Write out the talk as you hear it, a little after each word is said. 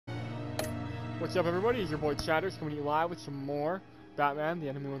What's up, everybody? It's your boy Chatters coming to you live with some more Batman: The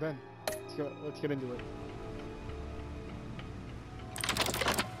Enemy Within. Let's get into it.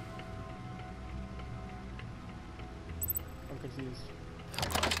 I'm confused.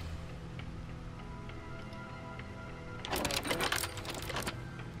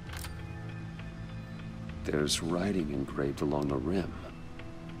 There's writing engraved along the rim.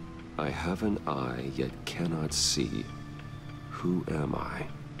 I have an eye, yet cannot see. Who am I?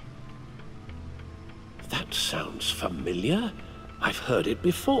 That sounds familiar. I've heard it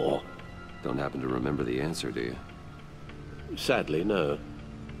before. Don't happen to remember the answer, do you? Sadly, no.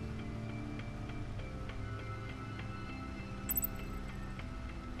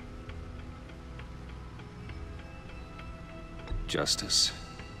 Justice.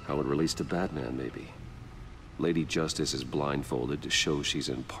 How it relates to Batman, maybe. Lady Justice is blindfolded to show she's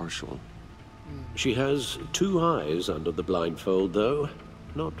impartial. She has two eyes under the blindfold, though.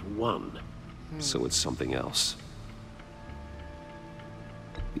 Not one. So it's something else.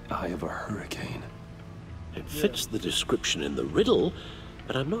 The eye of a hurricane. It fits the description in the riddle,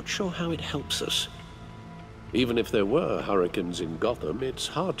 but I'm not sure how it helps us. Even if there were hurricanes in Gotham, it's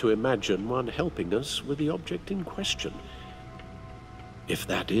hard to imagine one helping us with the object in question. If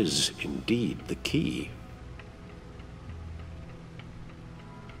that is indeed the key.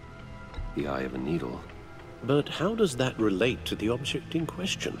 The eye of a needle. But how does that relate to the object in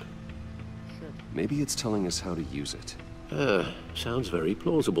question? Maybe it's telling us how to use it. Sounds very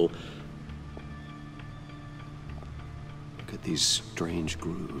plausible. Look at these strange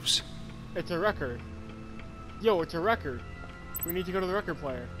grooves. It's a record. Yo, it's a record. We need to go to the record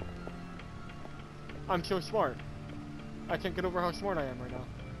player. I'm so smart. I can't get over how smart I am right now.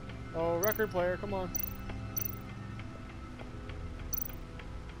 Oh, record player, come on.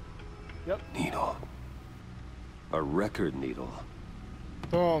 Yep. Needle. A record needle.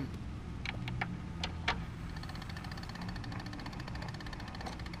 Boom.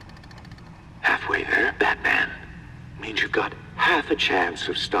 Halfway there, Batman. Means you've got half a chance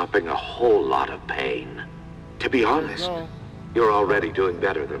of stopping a whole lot of pain. To be honest, you're already doing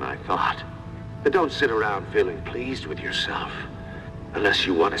better than I thought. But don't sit around feeling pleased with yourself. Unless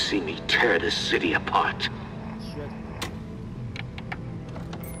you want to see me tear this city apart.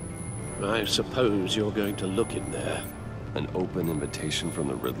 I suppose you're going to look in there. An open invitation from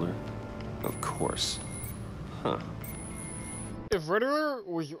the Riddler? Of course. Huh. If Riddler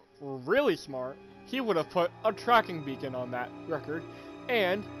was really smart, he would have put a tracking beacon on that record,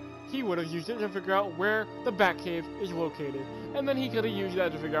 and he would have used it to figure out where the Batcave is located, and then he could have used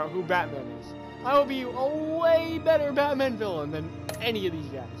that to figure out who Batman is. I would be a way better Batman villain than any of these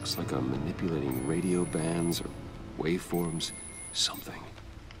guys. Looks like I'm manipulating radio bands or waveforms, something.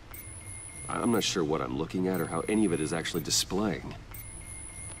 I'm not sure what I'm looking at or how any of it is actually displaying.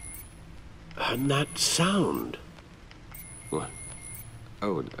 And that sound. What?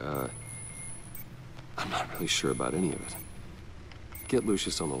 Oh, I'm not really sure about any of it. Get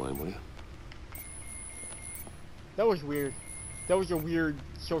Lucius on the line, will you? That was weird. That was a weird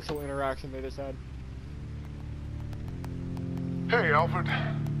social interaction they just had. Hey, Alfred.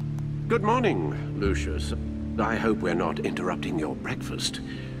 Good morning, Lucius. I hope we're not interrupting your breakfast.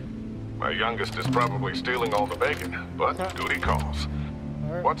 My youngest is probably stealing all the bacon, but duty calls.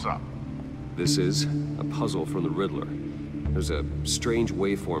 Right. What's up? This is a puzzle from the Riddler. There's a strange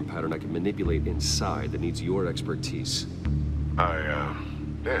waveform pattern I can manipulate inside that needs your expertise. Yeah,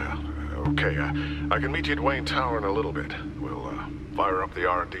 okay. I can meet you at Wayne Tower in a little bit. We'll, fire up the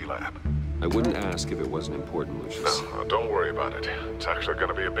R&D lab. I wouldn't ask if it wasn't important, Lucius. No, don't worry about it. It's actually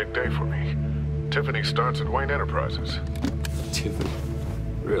gonna be a big day for me. Tiffany starts at Wayne Enterprises. Tiffany?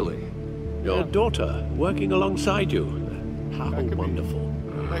 Really? Your daughter working alongside you. How wonderful.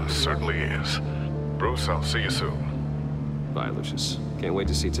 Certainly is. Bruce, I'll see you soon. Bye, Lucius. Can't wait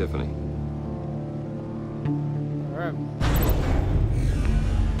to see Tiffany. Alright.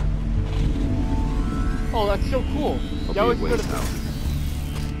 Oh, that's so cool. That was good.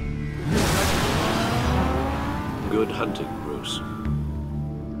 Good hunting, Bruce.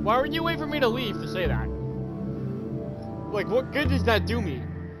 Why would you wait for me to leave to say that? Like, what good does that do me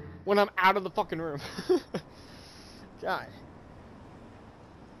when I'm out of the fucking room? God.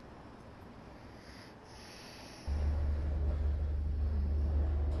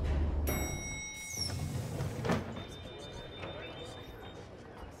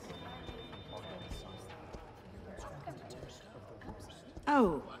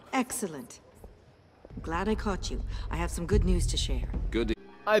 Oh, excellent. I'm glad I caught you. I have some good news to share. Good.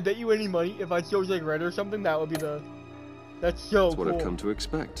 I bet you any money if I chose like red or something, that would be the... That's so That's cool. what I've come to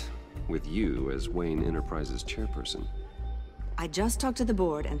expect, with you as Wayne Enterprises chairperson. I just talked to the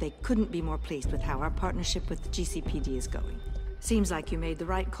board, and they couldn't be more pleased with how our partnership with the GCPD is going. Seems like you made the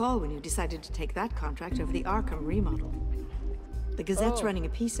right call when you decided to take that contract over the Arkham remodel. The Gazette's running a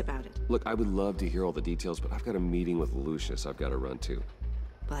piece about it. Look, I would love to hear all the details, but I've got a meeting with Lucius I've got to run to.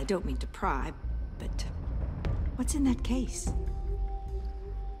 Well, I don't mean to pry, but what's in that case?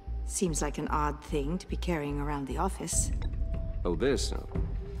 Seems like an odd thing to be carrying around the office. Oh, this? No.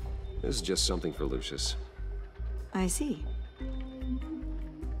 This is just something for Lucius. I see.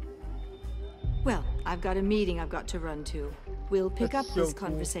 Well, I've got a meeting I've got to run to. We'll pick up this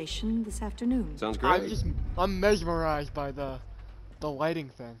conversation this afternoon. Sounds great. I'm mesmerized by the lighting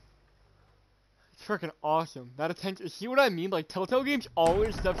thing. It's freaking awesome. That attention. See what I mean? Like, Telltale games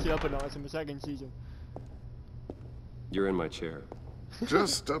always steps it up a notch in the second season. You're in my chair.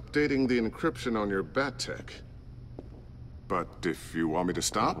 Just updating the encryption on your bat tech. But if you want me to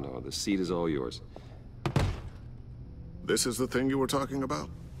stop? No, the seat is all yours. This is the thing you were talking about?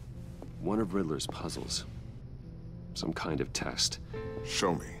 One of Riddler's puzzles. Some kind of test.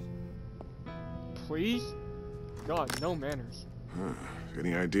 Show me. Please? God, no manners.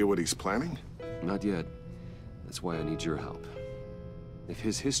 Any idea what he's planning? Not yet. That's why I need your help. If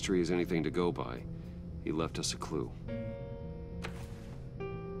his history is anything to go by, he left us a clue.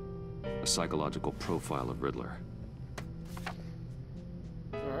 A psychological profile of Riddler.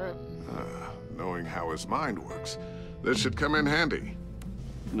 Alright. Knowing how his mind works, this should come in handy.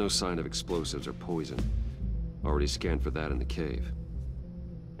 No sign of explosives or poison. Already scanned for that in the cave.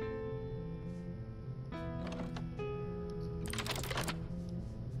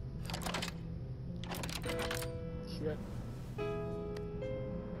 Shit.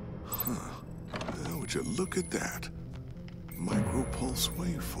 Would you look at that? Micropulse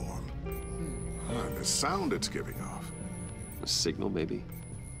waveform. The sound it's giving off. A signal, maybe?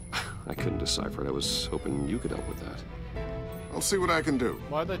 I couldn't decipher it. I was hoping you could help with that. I'll see what I can do.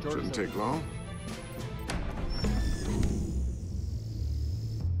 Why'd that door Shouldn't say take long.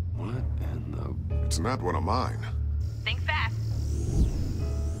 What in the... It's not one of mine. Think fast.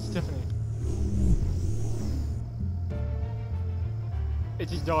 Tiffany.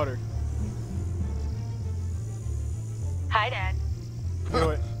 It's his daughter. Hi, Dad. Knew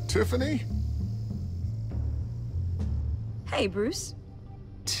it. Tiffany? Hey, Bruce.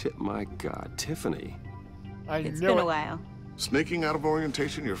 My God, Tiffany. It's knew been it. a while. Sneaking out of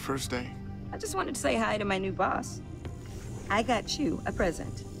orientation your first day? I just wanted to say hi to my new boss. I got you a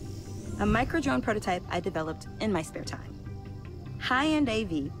present. A micro-drone prototype I developed in my spare time. High-end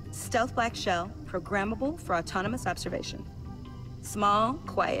AV, stealth black shell, programmable for autonomous observation. Small,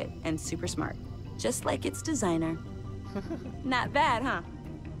 quiet, and super smart. Just like its designer. Not bad, huh?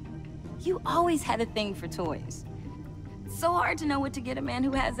 You always had a thing for toys. It's so hard to know what to get a man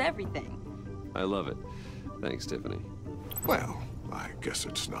who has everything. I love it. Thanks, Tiffany. Well, I guess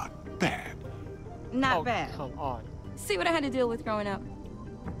it's not bad. Not bad. Come on. See what I had to deal with growing up?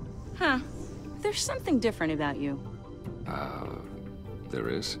 Huh. There's something different about you. There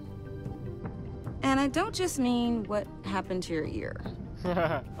is? And I don't just mean what happened to your ear.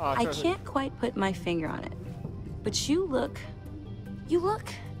 I can't quite put my finger on it. But you look...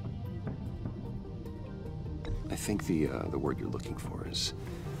 I think the word you're looking for is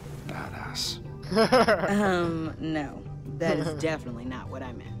badass. No. That is definitely not what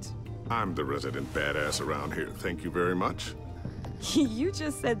I meant. I'm the resident badass around here. Thank you very much. You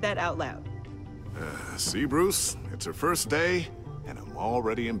just said that out loud. See, Bruce? It's her first day, and I'm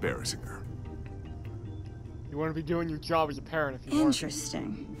already embarrassing her. You want to be doing your job as a parent if you want.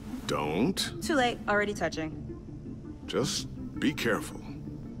 Interesting. Don't. Too late. Already touching. Just be careful.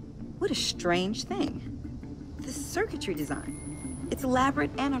 What a strange thing. The circuitry design. It's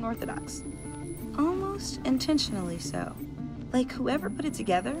elaborate and unorthodox. Almost intentionally so. Like whoever put it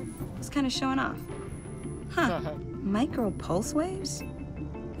together was kind of showing off. Huh. Micro pulse waves?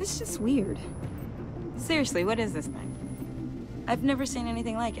 It's just weird. Seriously, what is this thing? I've never seen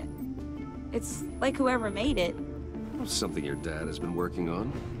anything like it. It's like whoever made it. Something your dad has been working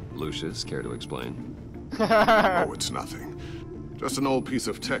on. Lucius, care to explain? Oh, it's nothing. Just an old piece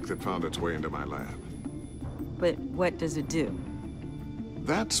of tech that found its way into my lab. But what does it do?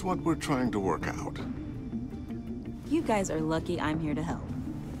 That's what we're trying to work out. You guys are lucky I'm here to help.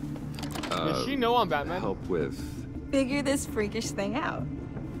 Does she know I'm Batman? Help with... Figure this freakish thing out.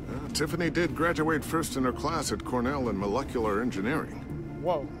 Tiffany did graduate first in her class at Cornell in molecular engineering.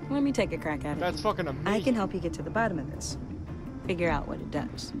 Whoa. Let me take a crack at it. That's fucking amazing. I can help you get to the bottom of this. Figure out what it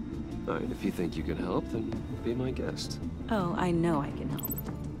does. All right, if you think you can help, then be my guest. Oh, I know I can help.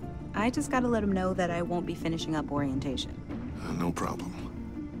 I just gotta let him know that I won't be finishing up orientation. No problem.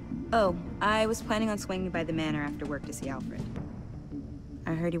 Oh, I was planning on swinging by the manor after work to see Alfred.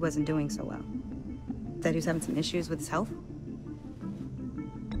 I heard he wasn't doing so well. Said he was having some issues with his health?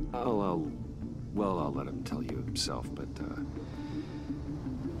 Oh, well, I'll let him tell you himself, but,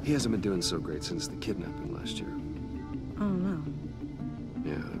 he hasn't been doing so great since the kidnapping last year. Oh, no.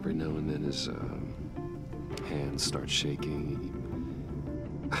 Yeah, every now and then his, hands start shaking.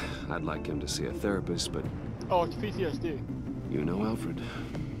 I'd like him to see a therapist, but... Oh, it's PTSD. You know Alfred.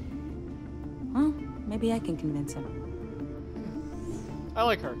 Well, maybe I can convince him. I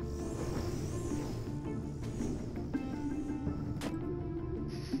like her.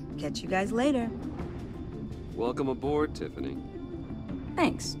 Catch you guys later. Welcome aboard, Tiffany.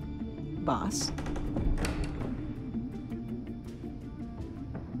 Thanks, boss.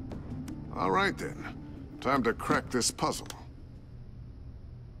 All right, then. Time to crack this puzzle.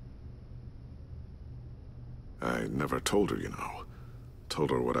 I never told her, you know.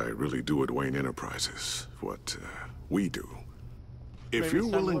 Told her what I really do at Wayne Enterprises. What, we do. If you're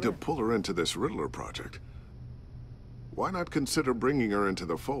willing to pull her into this Riddler project, why not consider bringing her into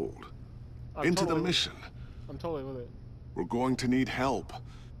the fold? Into the mission. I'm totally with it. We're going to need help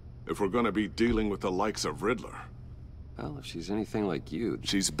if we're going to be dealing with the likes of Riddler. Well, if she's anything like you...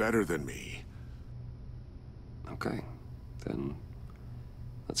 She's better than me. Okay, then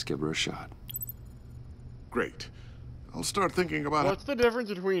let's give her a shot. Great. I'll start thinking about What's the difference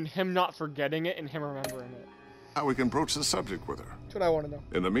between him not forgetting it and him remembering it? how we can broach the subject with her. That's what I want to know.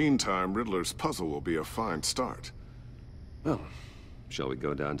 In the meantime, Riddler's puzzle will be a fine start. Well, shall we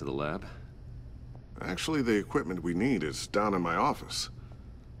go down to the lab? Actually, the equipment we need is down in my office.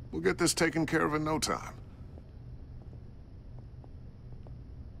 We'll get this taken care of in no time.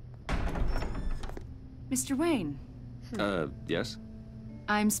 Mr. Wayne. Yes?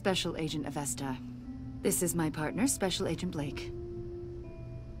 I'm Special Agent Avesta. This is my partner, Special Agent Blake.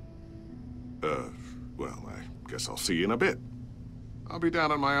 Well, I guess I'll see you in a bit. I'll be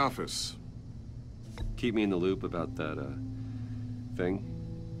down in my office. Keep me in the loop about that, thing.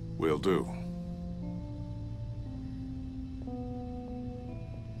 Will do.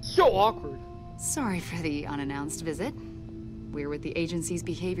 So awkward. Sorry for the unannounced visit. We're with the agency's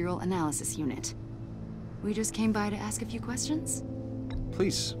Behavioral Analysis Unit. We just came by to ask a few questions.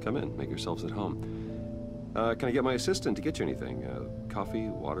 Please, come in. Make yourselves at home. Can I get my assistant to get you anything? Coffee,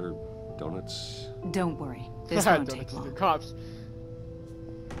 water, donuts? Don't worry. This won't take The long. cops.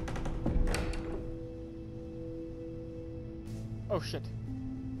 Oh shit.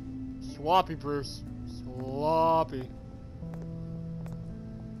 Sloppy, Bruce. Sloppy.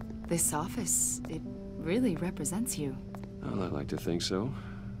 This office, it really represents you. Well, I like to think so.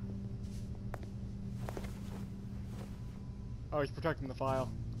 Oh, he's protecting the file.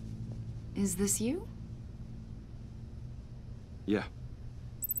 Is this you? Yeah.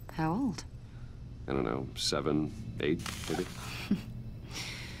 How old? I don't know, 7, 8, maybe?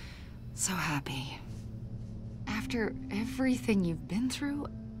 So happy. After everything you've been through,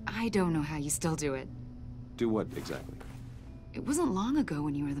 I don't know how you still do it. Do what, exactly? It wasn't long ago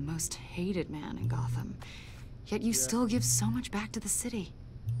when you were the most hated man in Gotham. Yet you still give so much back to the city.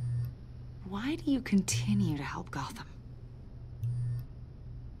 Why do you continue to help Gotham?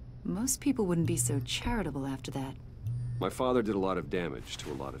 Most people wouldn't be so charitable after that. My father did a lot of damage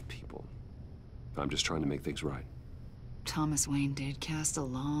to a lot of people. I'm just trying to make things right. Thomas Wayne did cast a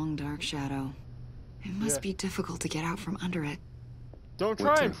long, dark shadow. It must be difficult to get out from under it. Don't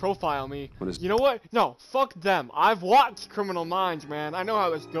try and profile me. What is... You know what? No, fuck them. I've watched Criminal Minds, man. I know how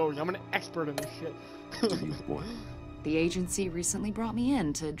this goes. I'm an expert in this shit. You what? The agency recently brought me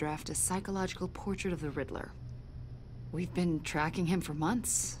in to draft a psychological portrait of the Riddler. We've been tracking him for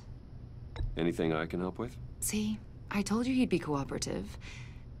months. Anything I can help with? See, I told you he'd be cooperative.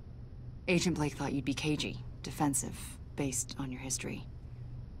 Agent Blake thought you'd be cagey, defensive, based on your history.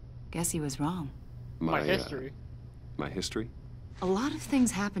 Guess he was wrong. My history. My history? A lot of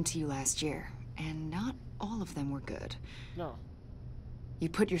things happened to you last year, and not all of them were good. No. You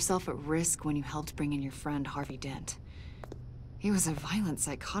put yourself at risk when you helped bring in your friend Harvey Dent. He was a violent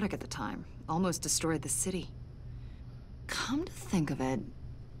psychotic at the time, almost destroyed the city. Come to think of it,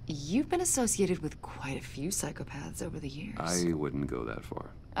 you've been associated with quite a few psychopaths over the years. I wouldn't go that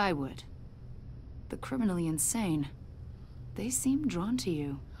far. I would. The criminally insane. They seem drawn to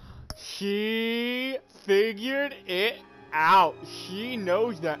you. She figured it out. She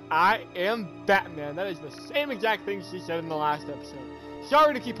knows that I am Batman. That is the same exact thing she said in the last episode.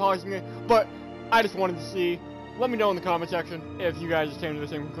 Sorry to keep pausing it, but I just wanted to see. Let me know in the comment section if you guys just came to the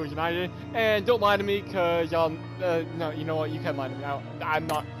same conclusion I did. And don't lie to me, because y'all, no, you know what? You can lie to me. I'm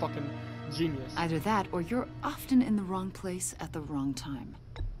not fucking genius. Either that, or you're often in the wrong place at the wrong time.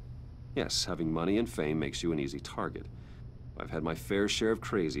 Yes, having money and fame makes you an easy target. I've had my fair share of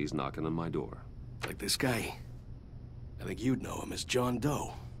crazies knocking on my door. Like this guy. I think you'd know him as John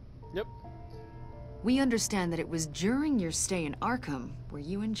Doe. Yep. We understand that it was during your stay in Arkham where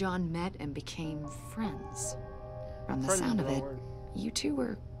you and John met and became friends. From the Friends sound is of the it, word. you two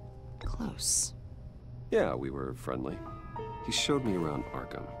were close. Yeah, we were friendly. He showed me around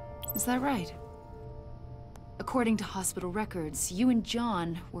Arkham. Is that right? According to hospital records, you and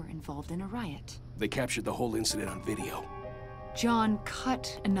John were involved in a riot. They captured the whole incident on video. John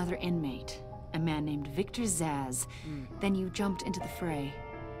cut another inmate, a man named Victor Zaz. Then you jumped into the fray.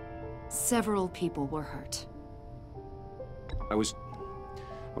 Several people were hurt. I was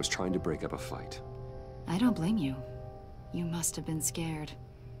trying to break up a fight. I don't blame you. You must have been scared.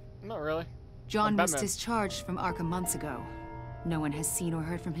 Not really. John was Batman. discharged from Arkham months ago. No one has seen or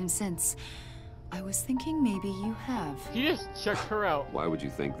heard from him since. I was thinking maybe you have. He just checked her out. Why would you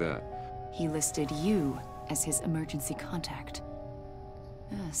think that? He listed you as his emergency contact.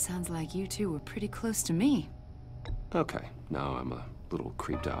 Sounds like you two were pretty close to me. Okay, now I'm a little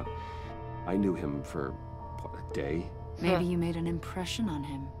creeped out. I knew him for, what, a day? Maybe you made an impression on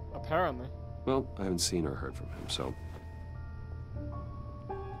him. Apparently. Well, I haven't seen or heard from him, so...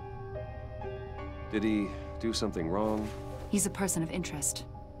 Did he do something wrong? He's a person of interest.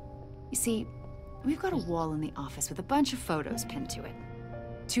 You see, we've got a wall in the office with a bunch of photos pinned to it.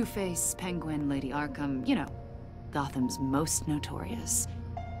 Two-Face, Penguin, Lady Arkham, you know, Gotham's most notorious.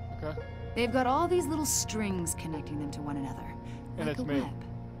 Okay. They've got all these little strings connecting them to one another, And like it's a me. web.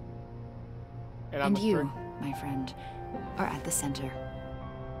 And I'm And a you, string. my friend, are at the center.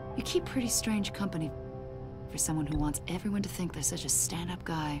 You keep pretty strange company for someone who wants everyone to think they're such a stand-up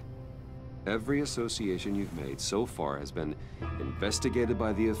guy. Every association you've made so far has been investigated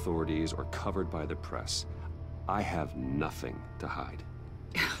by the authorities or covered by the press. I have nothing to hide.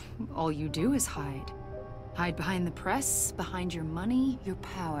 All you do is hide. Hide behind the press, behind your money, your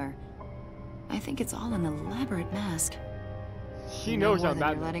power. I think it's all an elaborate mask. She You know knows more I'm than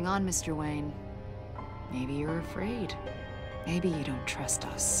you're Batman. letting on, Mr. Wayne. Maybe you're afraid. Maybe you don't trust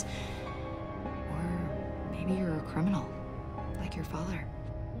us. Or maybe you're a criminal, like your father.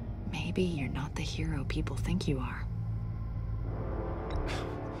 Maybe you're not the hero people think you are.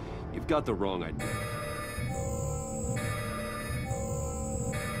 You've got the wrong idea.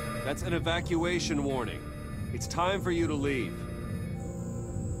 That's an evacuation warning. It's time for you to leave.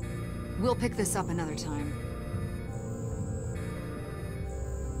 We'll pick this up another time.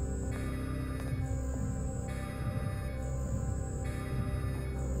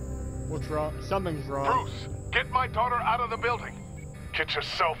 What's wrong? Something's wrong. Bruce, get my daughter out of the building. Get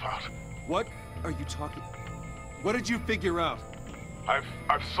yourself out. What are you talking? What did you figure out?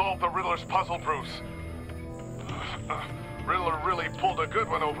 I've solved the Riddler's puzzle, Bruce. Riddler really pulled a good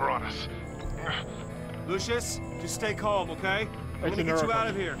one over on us. Lucius, just stay calm, okay? I'm gonna get you out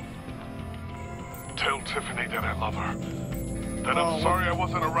of here. Tell Tiffany that I love her. That I'm sorry I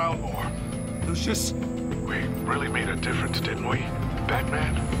wasn't around more. Lucius? We really made a difference, didn't we,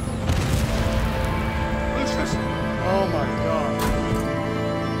 Batman? Lucius! Oh my god.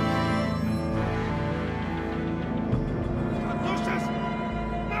 Lucius!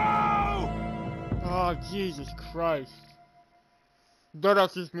 No! Oh, Jesus Christ. That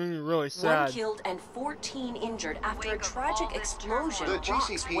actually just made me really sad. 1 killed and 14 injured after a tragic explosion The rocks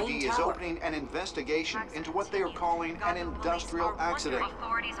GCPD Wayne is Tower. opening an investigation into what they are calling an industrial accident.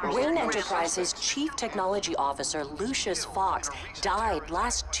 Wayne Enterprises' Chief Technology Officer Lucius Fox died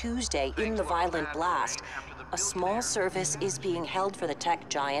last Tuesday in the violent blast. A small service is being held for the tech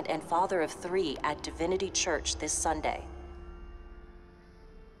giant and father of 3 at Divinity Church this Sunday.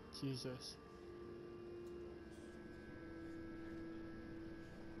 Jesus.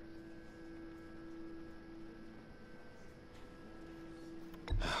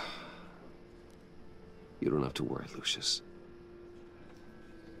 You don't have to worry, Lucius.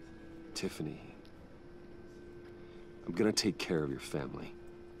 Tiffany, I'm gonna take care of your family.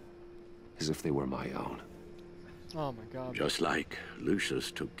 As if they were my own. Oh my god. Just like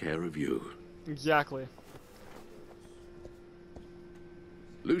Lucius took care of you. Exactly.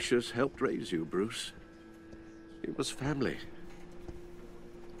 Lucius helped raise you, Bruce. It was family.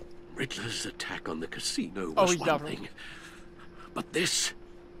 Riddler's attack on the casino was he's one definitely- thing. But this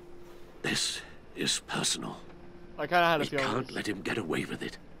is personal. I kinda had a We feeling. can't let him get away with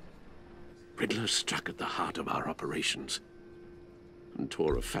it. Riddler struck at the heart of our operations and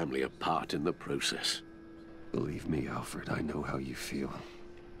tore a family apart in the process. Believe me, Alfred, I know how you feel.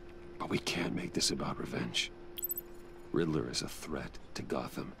 But we can't make this about revenge. Riddler is a threat to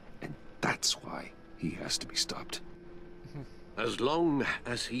Gotham, and that's why he has to be stopped. As long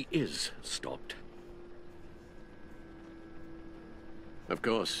as he is stopped. Of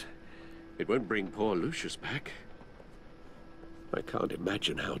course, it won't bring poor Lucius back. I can't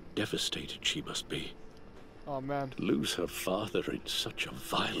imagine how devastated she must be. Oh, man. To lose her father in such a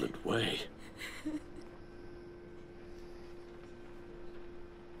violent way.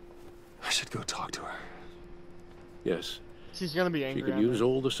 I should go talk to her. Yes. She's gonna be angry. She can use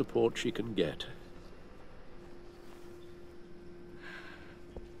all the support she can get.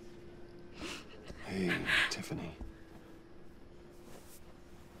 Hey, Tiffany.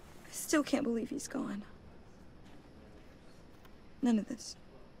 I still can't believe he's gone. None of this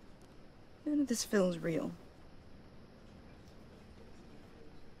feels real.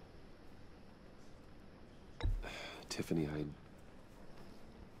 Tiffany,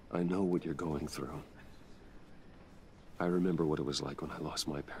 I know what you're going through. I remember what it was like when I lost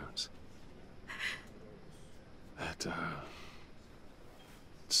my parents. That,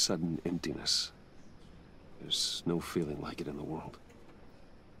 sudden emptiness. There's no feeling like it in the world.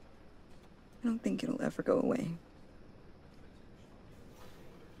 I don't think it'll ever go away.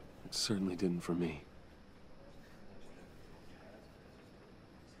 It certainly didn't for me.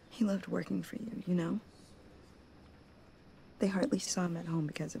 He loved working for you, you know? They hardly saw him at home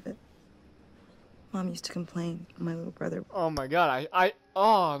because of it. Mom used to complain. My little brother. Oh my god,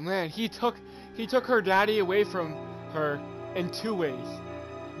 oh man, he took her daddy away from her in 2 ways.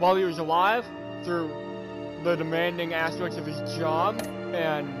 While he was alive, through the demanding aspects of his job,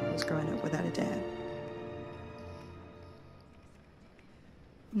 and he was growing up without a dad.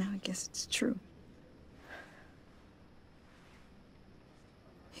 Now I guess it's true.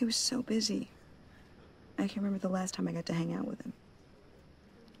 He was so busy. I can't remember the last time I got to hang out with him.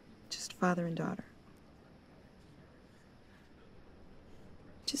 Just father and daughter.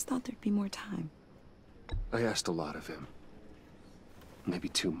 Just thought there'd be more time. I asked a lot of him. Maybe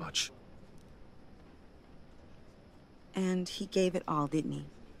too much. And he gave it all, didn't he?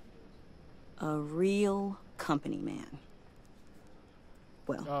 A real company man.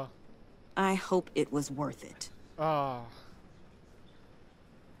 Well, I hope it was worth it.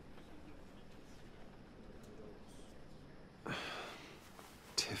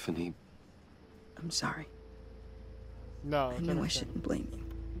 Tiffany. I'm sorry. No, I know I shouldn't blame you.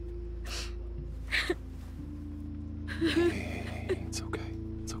 Hey, it's okay.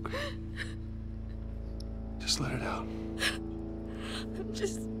 It's okay. Just let it out. I'm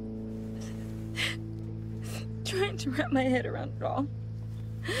just trying to wrap my head around it all.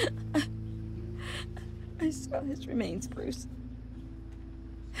 I saw his remains, Bruce.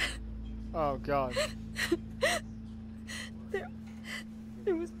 Oh, God.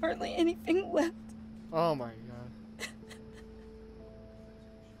 There was hardly anything left. Oh, my God.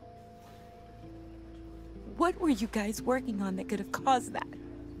 What were you guys working on that could have caused that?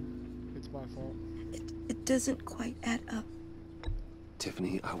 It's my fault. It doesn't quite add up.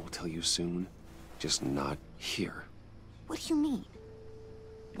 Tiffany, I will tell you soon. Just not here. What do you mean?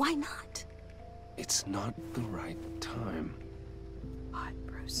 Why not? It's not the right time. What,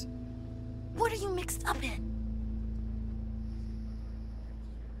 Bruce? What are you mixed up in?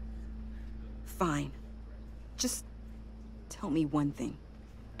 Fine. Just tell me one thing.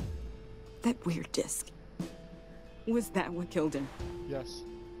 That weird disc. Was that what killed him? Yes.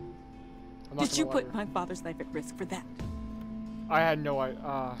 Did you put my father's life at risk for that? I had no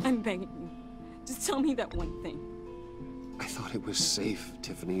idea. I'm begging you. Just tell me that one thing. I thought it was safe,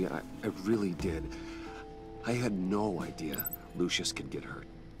 Tiffany. I really did. I had no idea Lucius could get hurt.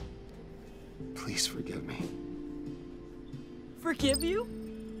 Please forgive me. Forgive you?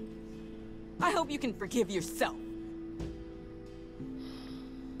 I hope you can forgive yourself.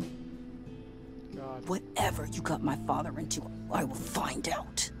 God. Whatever you got my father into, I will find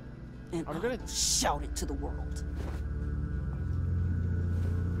out. And I'm gonna shout it to the world.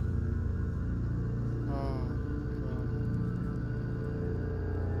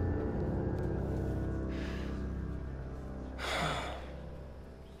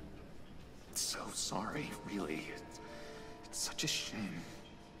 So sorry, really. It's such a shame.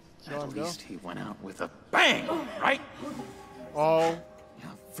 John, At least he went out with a bang, right? Oh.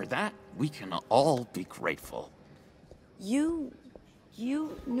 Yeah, for that, we can all be grateful. You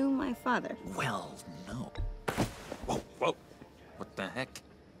knew my father? Well, no. Whoa, whoa. What the heck?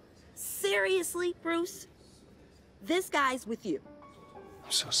 Seriously, Bruce? This guy's with you.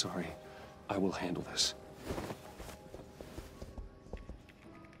 I'm so sorry. I will handle this.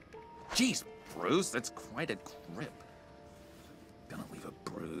 Jeez, Bruce, that's quite a grip. Gonna leave a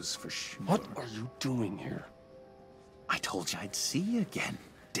bruise for sure. What are you doing here? I told you I'd see you again,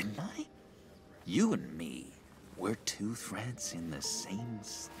 didn't I? You and me, we're two threads in the same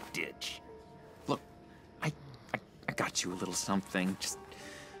stitch. Look, I got you a little something, just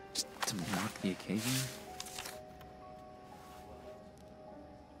to mark the occasion.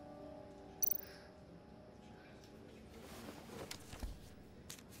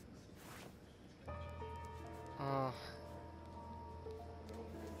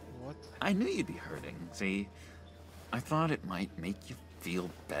 What? I knew you'd be hurting, see? I thought it might make you feel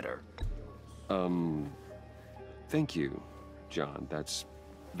better. Thank you, John. That's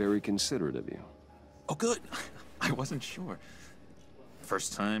very considerate of you. Oh, good. I wasn't sure.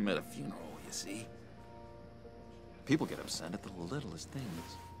 First time at a funeral, you see? People get upset at the littlest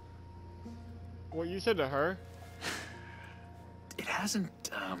things. What you said to her? It hasn't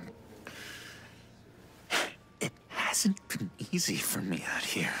been easy for me out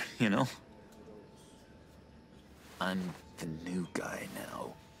here, you know? I'm the new guy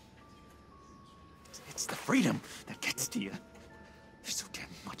now. It's the freedom that gets to you. There's so damn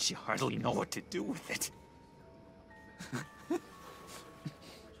much you hardly know what to do with it.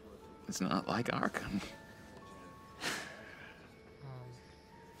 It's not like Arkham.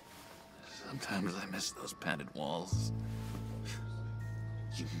 Sometimes I miss those padded walls.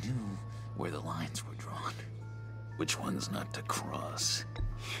 You knew where the lines were drawn. Which ones not to cross.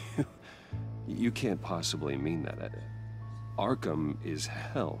 You can't possibly mean that. Arkham is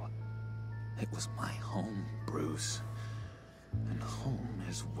hell. It was my home, Bruce. And home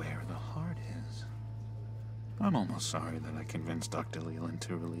is where the heart is. I'm almost sorry that I convinced Dr. Leland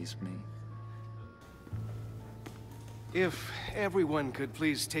to release me. If everyone could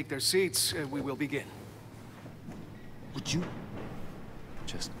please take their seats, we will begin. Would you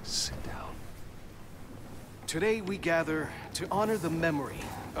just sit down? Today we gather to honor the memory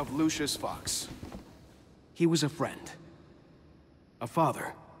of Lucius Fox. He was a friend, a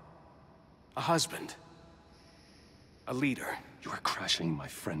father, a husband, a leader. You are crashing my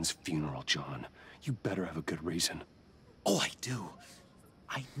friend's funeral, John. You better have a good reason. Oh, I do.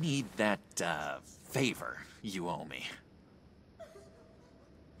 I need that, favor you owe me.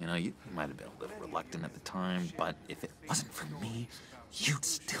 You know, you might have been a little reluctant at the time, but if it wasn't for me, you'd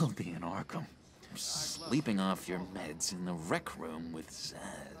still be in Arkham. Sleeping off your meds in the rec room with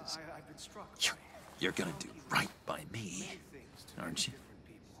Zaz. You're gonna do right by me, aren't you?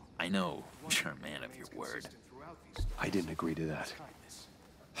 I know you're a man of your word. I didn't agree to that.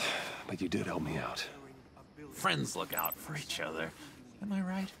 But you did help me out. Friends look out for each other. Am I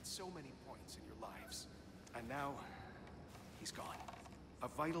right? So many points in your lives. And now, he's gone. A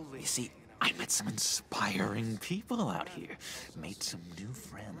vital link. You see, I met some inspiring people out here. Made some new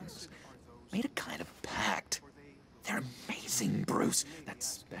friends. Made a kind of pact. They're amazing, Bruce. That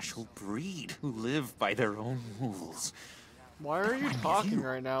special breed who live by their own rules. Why are you talking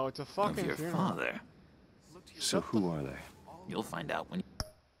right now? It's a fucking your funeral. father. So who are they? You'll find out when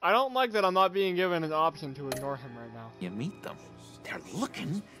I don't like that I'm not being given an option to ignore him right now. you meet them. They're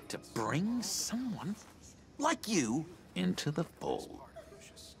looking to bring someone like you into the fold.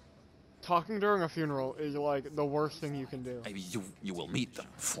 Talking during a funeral is like the worst thing you can do. You will meet them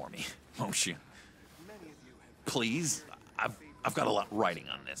for me, won't you? Please? I've got a lot writing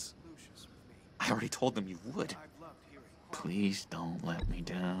on this. I already told them you would. Please don't let me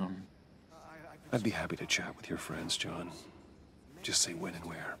down. I'd be happy to chat with your friends, John. Just say when and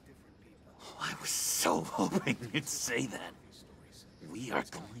where. Oh, I was so hoping you'd say that. We are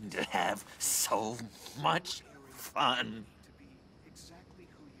going to have so much fun.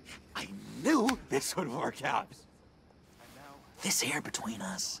 I knew this would work out. This air between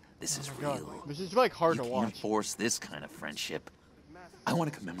us, this is real. God. This is like hard to You watch. can't force this kind of friendship. I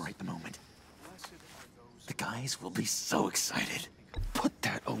want to commemorate the moment. The guys will be so excited. Put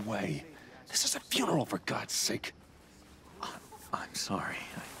that away. This is a funeral, for God's sake. I'm sorry.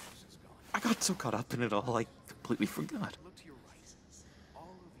 I got so caught up in it all, I completely forgot.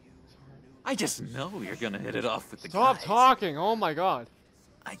 I just know you're gonna hit it off with the guys. Stop talking! Oh my God.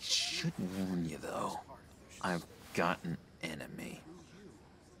 I should warn you, though. I've got an enemy.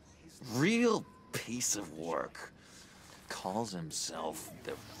 Real piece of work. Calls himself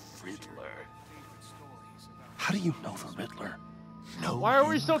the Riddler. How do you know the Riddler? No. Why are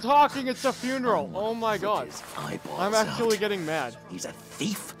we still talking? It's a funeral. Oh my God. I'm actually getting mad. He's a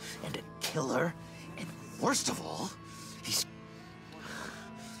thief and a killer, and worst of all, he's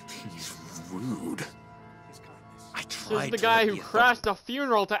rude. I tried. This is the guy who crashed a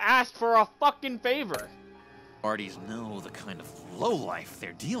funeral to ask for a fucking favor. Parties know the kind of lowlife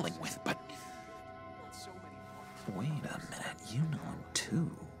they're dealing with, but wait a minute, you know him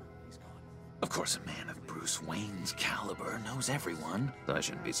too. Of course, a man of Bruce Wayne's caliber knows everyone, so I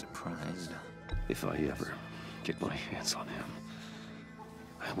shouldn't be surprised. If I ever get my hands on him,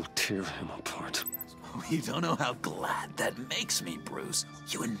 I will tear him apart. You don't know how glad that makes me, Bruce.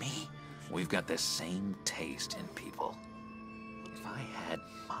 You and me, we've got the same taste in people. If I had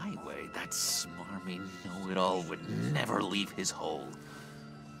my way, that smarmy know-it-all would never leave his hole.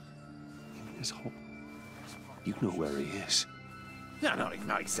 His hole? You know where he is. No,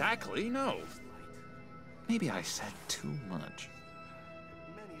 not exactly, no. Maybe I said too much.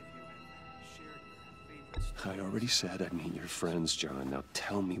 I already said I'd meet your friends, John. Now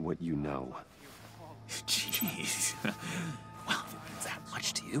tell me what you know. Jeez. Well, is that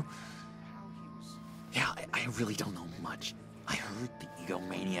much to you? Yeah, I really don't know much. I heard the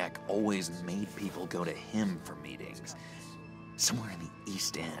egomaniac always made people go to him for meetings. Somewhere in the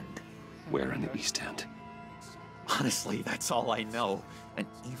East End. Where in the East End? Honestly, that's all I know. And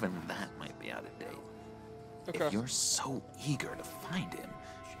even that might be out of date. Okay. If you're so eager to find him,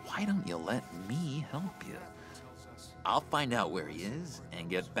 why don't you let me help you? I'll find out where he is and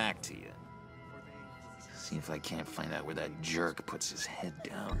get back to you. See if I can't find out where that jerk puts his head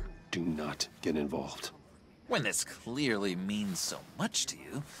down. Do not get involved. When this clearly means so much to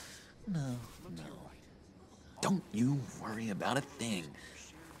you. No. Don't you worry about a thing.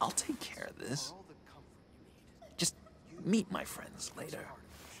 I'll take care of this. Just meet my friends later,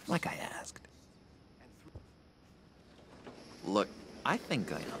 like I asked. Look, I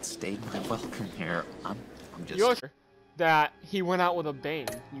think I outstayed my welcome here. I'm just... You're sure that he went out with a bang,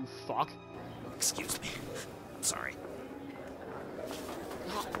 you fuck. Excuse me. I'm sorry.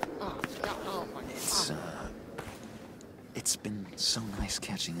 It's been so nice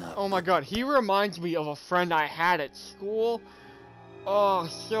catching up. Oh my god, he reminds me of a friend I had at school. Oh,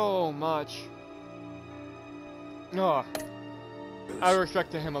 so much. Oh. Out of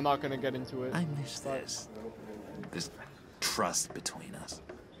respect to him, I'm not gonna get into it. I miss this trust between us.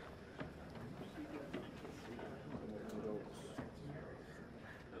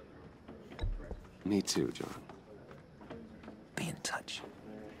 Me too, John. Be in touch.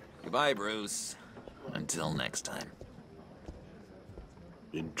 Goodbye, Bruce. Until next time.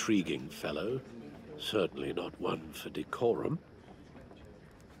 Intriguing fellow. Certainly not one for decorum.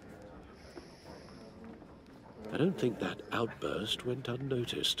 I don't think that outburst went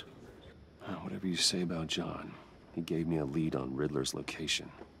unnoticed. Whatever you say about John, he gave me a lead on Riddler's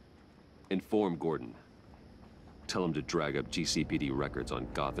location. Inform Gordon. Tell him to drag up GCPD records on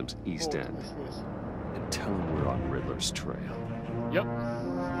Gotham's East End. And tell him we're on Riddler's trail. Yep.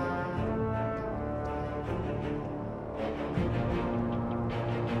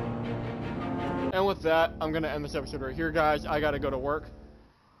 And with that, I'm gonna end this episode right here, guys. I gotta go to work.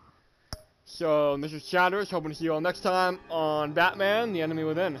 So, this is Shatters. Hoping to see you all next time on Batman, The Enemy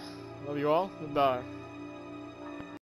Within. Love you all. Goodbye.